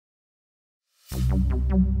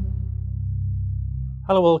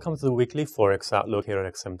Hello, welcome to the weekly Forex Outlook here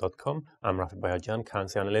at xm.com. I'm Rafi Bayajan,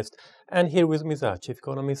 currency analyst, and here with me is our chief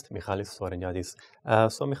economist, Michalis Sorenjadis.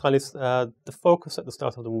 Michalis, the focus at the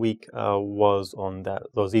start of the week was on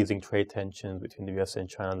those easing trade tensions between the US and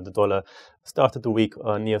China, and the dollar started the week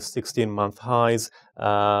near 16-month highs.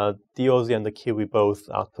 The Aussie and the Kiwi both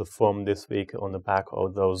outperformed this week on the back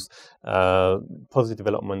of those positive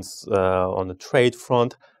developments on the trade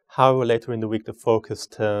front. However, later in the week, the focus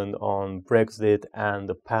turned on Brexit and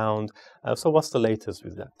the pound. So what's the latest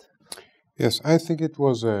with that? Yes, I think it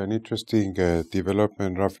was an interesting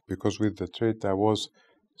development, Raf, because with the trade there was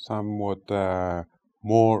somewhat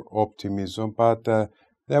more optimism, but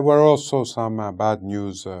there were also some bad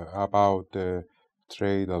news about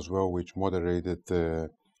trade as well, which moderated the,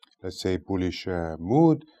 let's say, bullish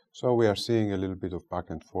mood. So we are seeing a little bit of back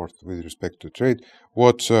and forth with respect to trade.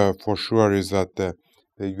 What's for sure is that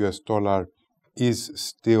the US dollar is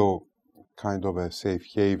still kind of a safe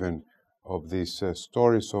haven of this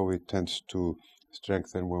story, so it tends to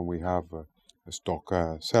strengthen when we have stock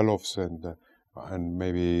sell-offs and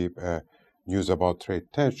maybe news about trade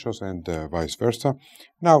tensions and vice versa.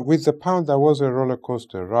 Now, with the pound, there was a roller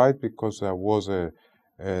coaster ride because there was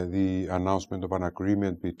the announcement of an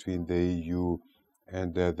agreement between the EU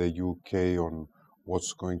and the UK on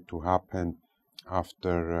what's going to happen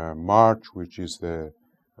after March, which is the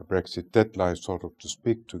Brexit deadline, sort of to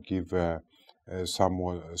speak, to give some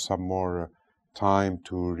more time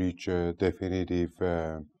to reach a definitive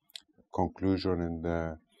conclusion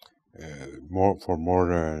and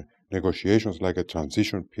more negotiations, like a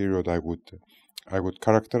transition period, I would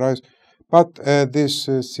characterize. But this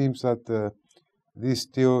seems that this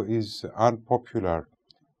still is unpopular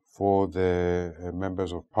for the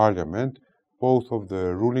members of parliament, both of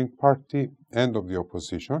the ruling party and of the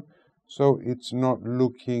opposition. So it's not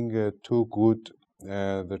looking too good,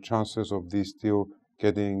 the chances of this deal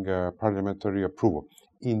getting parliamentary approval.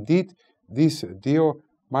 Indeed, this deal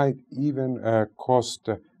might even cost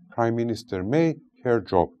Prime Minister May her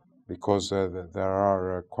job, because there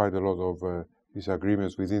are quite a lot of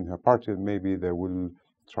disagreements within her party, and maybe they will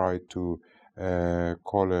try to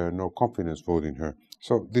call a no confidence vote in her.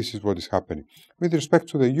 So this is what is happening. With respect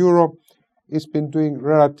to the euro, it's been doing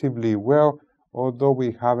relatively well, although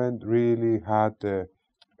we haven't really had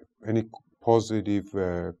any positive,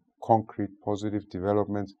 concrete positive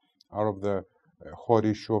developments out of the hot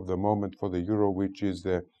issue of the moment for the euro, which is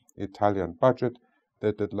the Italian budget.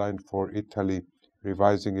 The deadline for Italy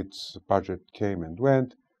revising its budget came and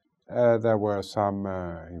went. There were some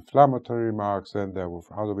inflammatory remarks, then there were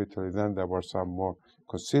out of Italy, then there were some more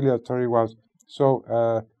conciliatory ones. So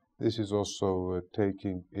this is also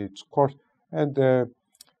taking its course. And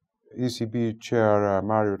ECB Chair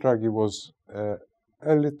Mario Draghi was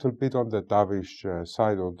a little bit on the dovish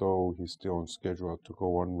side, although he's still on schedule to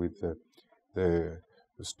go on with the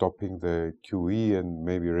stopping the QE and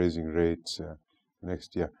maybe raising rates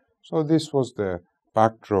next year. So this was the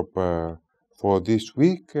backdrop for this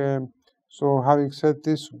week. So having said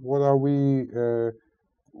this,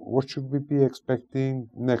 what should we be expecting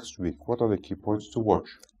next week? What are the key points to watch?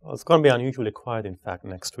 Well, it's going to be unusually quiet, in fact,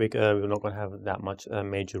 next week. We're not going to have that much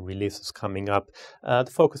major releases coming up. The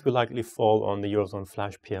focus will likely fall on the Eurozone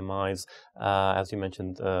flash PMIs. As you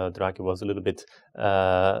mentioned, Draghi was a little bit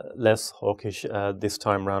less hawkish this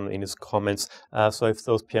time around in his comments. So if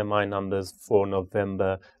those PMI numbers for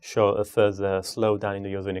November show a further slowdown in the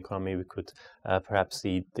Eurozone economy, we could perhaps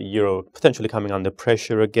see the euro potentially coming under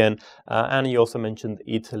pressure again. And you also mentioned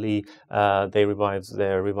Italy. They revised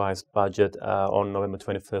their revised budget on November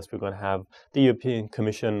 21st. We're going to have the European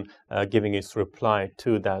Commission giving its reply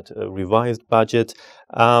to that revised budget.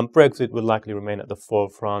 Brexit will likely remain at the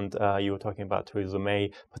forefront. You were talking about Theresa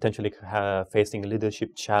May potentially facing a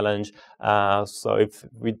leadership challenge. So if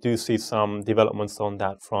we do see some developments on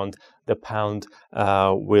that front, the pound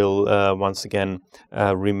will once again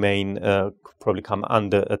remain, probably come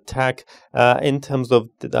under attack. In terms of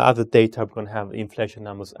the other data, we're going to have inflation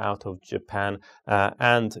numbers out of Japan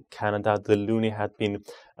and Canada. The loonie had been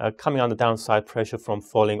coming under downside pressure from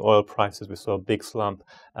falling oil prices. We saw a big slump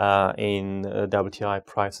in WTI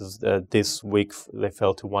prices this week. They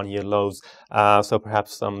fell to one-year lows. So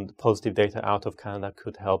perhaps some positive data out of Canada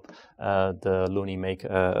could help the loonie make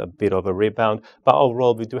a bit of a rebound. But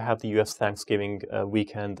overall, we do have the US Thanksgiving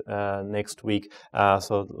weekend next week.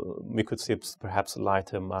 So we could see perhaps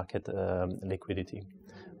lighter market liquidity.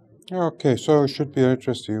 Okay, so it should be an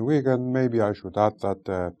interesting week, and maybe I should add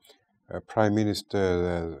that Prime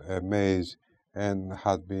Minister May's and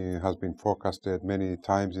has been forecasted many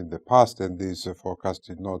times in the past, and this forecast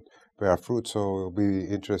did not bear fruit. So it'll be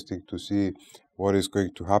interesting to see what is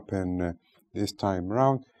going to happen this time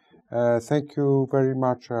around. Thank you very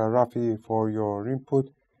much, Rafi, for your input.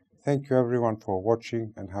 Thank you everyone for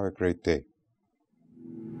watching, and have a great day.